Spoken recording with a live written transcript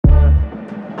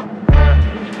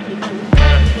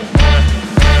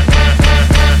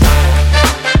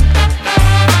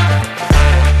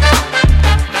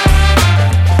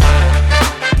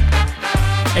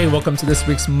Welcome to this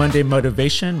week's Monday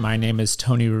Motivation. My name is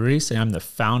Tony Ruiz, and I'm the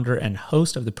founder and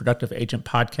host of the Productive Agent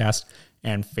podcast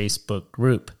and Facebook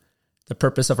group. The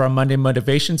purpose of our Monday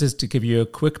Motivations is to give you a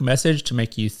quick message to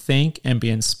make you think and be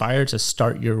inspired to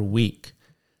start your week.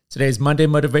 Today's Monday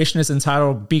Motivation is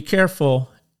entitled, Be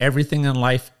Careful, Everything in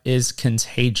Life is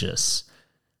Contagious.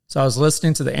 So I was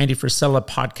listening to the Andy Frisella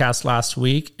podcast last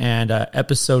week, and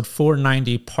episode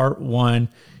 490, part 1,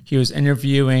 he was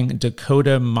interviewing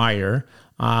Dakota Meyer,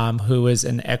 who is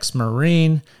an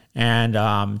ex-Marine, and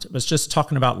was just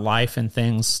talking about life and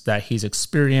things that he's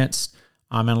experienced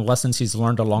and lessons he's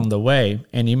learned along the way.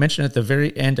 And he mentioned at the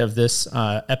very end of this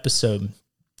episode,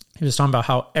 he was talking about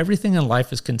how everything in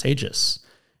life is contagious.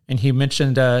 And he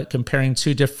mentioned comparing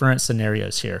two different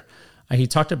scenarios here. He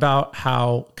talked about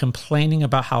how complaining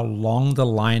about how long the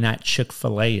line at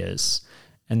Chick-fil-A is,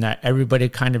 and that everybody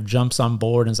kind of jumps on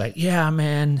board and is like, yeah,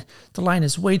 man, the line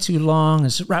is way too long.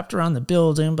 It's wrapped around the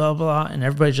building, blah, blah. And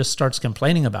everybody just starts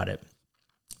complaining about it.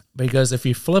 Because if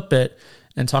you flip it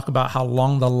and talk about how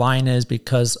long the line is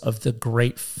because of the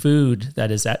great food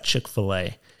that is at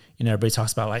Chick-fil-A, you know, everybody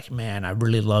talks about like, man, I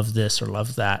really love this or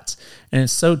love that. And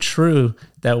it's so true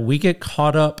that we get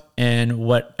caught up in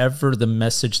whatever the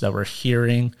message that we're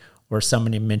hearing or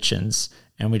somebody mentions,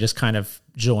 and we just kind of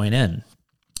join in.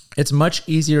 It's much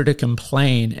easier to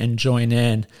complain and join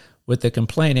in with the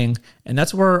complaining, and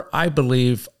that's where I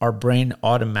believe our brain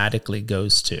automatically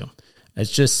goes to.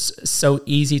 It's just so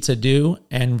easy to do,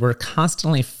 and we're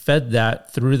constantly fed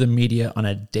that through the media on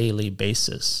a daily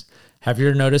basis. Have you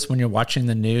ever noticed when you're watching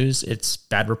the news, it's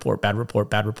bad report,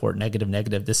 negative,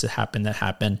 negative, this happened, that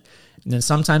happened. And then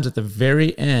sometimes at the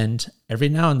very end, every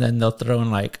now and then they'll throw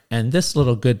in like, and this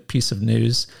little good piece of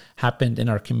news happened in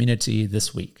our community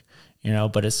this week. You know,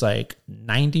 but it's like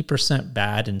 90%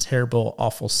 bad and terrible,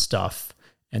 awful stuff.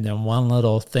 And then one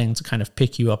little thing to kind of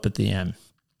pick you up at the end.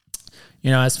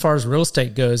 You know, as far as real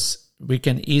estate goes, we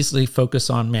can easily focus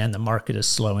on, man, the market is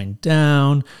slowing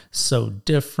down, so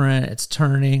different, it's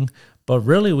turning. But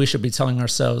really, we should be telling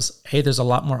ourselves, hey, there's a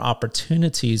lot more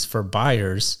opportunities for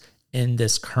buyers in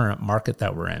this current market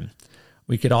that we're in.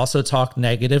 We could also talk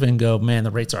negative and go, man, the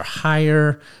rates are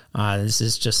higher. This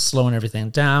is just slowing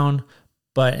everything down.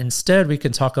 But instead, we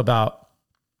can talk about,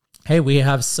 hey, we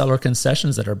have seller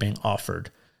concessions that are being offered,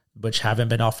 which haven't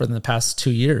been offered in the past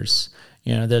 2 years.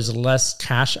 You know, there's less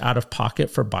cash out of pocket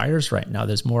for buyers right now.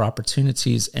 There's more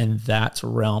opportunities in that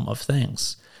realm of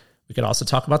things. We could also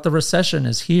talk about the recession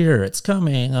is here. It's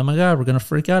coming. Oh my God, we're going to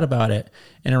freak out about it.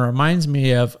 And it reminds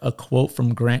me of a quote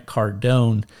from Grant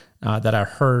Cardone that I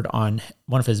heard on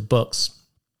one of his books,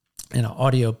 in an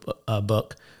audio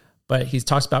book. But he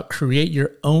talks about create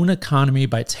your own economy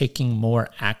by taking more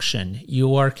action.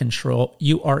 You are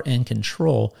in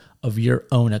control of your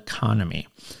own economy.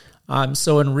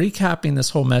 So in recapping this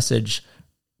whole message,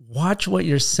 watch what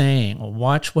you're saying.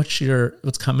 Watch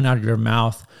what's coming out of your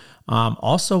mouth.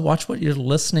 Also watch what you're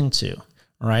listening to,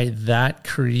 right? That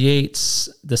creates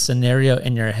the scenario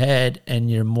in your head,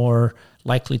 and you're more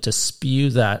likely to spew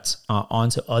that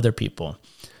onto other people.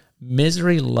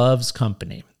 Misery loves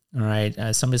company. All right.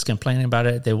 Somebody's complaining about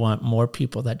it. They want more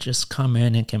people that just come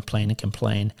in and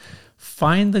complain.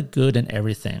 Find the good in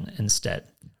everything instead.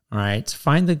 All right.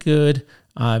 Find the good,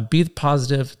 be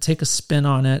positive, take a spin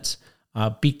on it.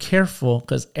 Be careful,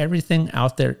 because everything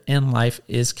out there in life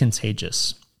is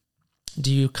contagious.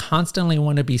 Do you constantly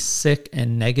want to be sick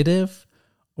and negative,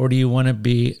 or do you want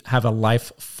to have a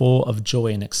life full of joy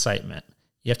and excitement?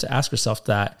 You have to ask yourself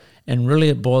that. And really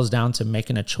it boils down to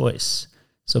making a choice.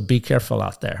 So be careful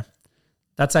out there.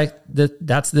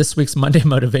 That's this week's Monday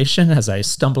Motivation as I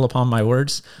stumble upon my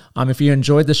words. If you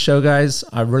enjoyed the show, guys,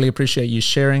 I really appreciate you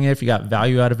sharing it. If you got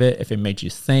value out of it, if it made you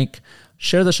think,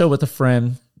 share the show with a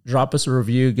friend, drop us a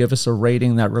review, give us a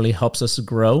rating. That really helps us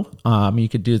grow. You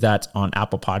could do that on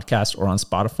Apple Podcasts or on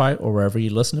Spotify or wherever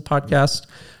you listen to podcasts.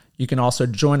 You can also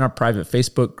join our private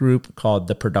Facebook group called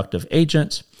The Productive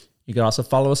Agent. You can also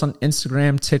follow us on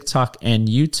Instagram, TikTok, and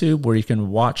YouTube, where you can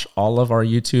watch all of our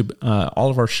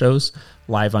shows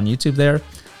live on YouTube there.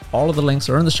 All of the links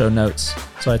are in the show notes.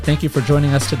 So I thank you for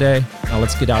joining us today. Now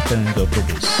let's get out there and go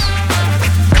produce.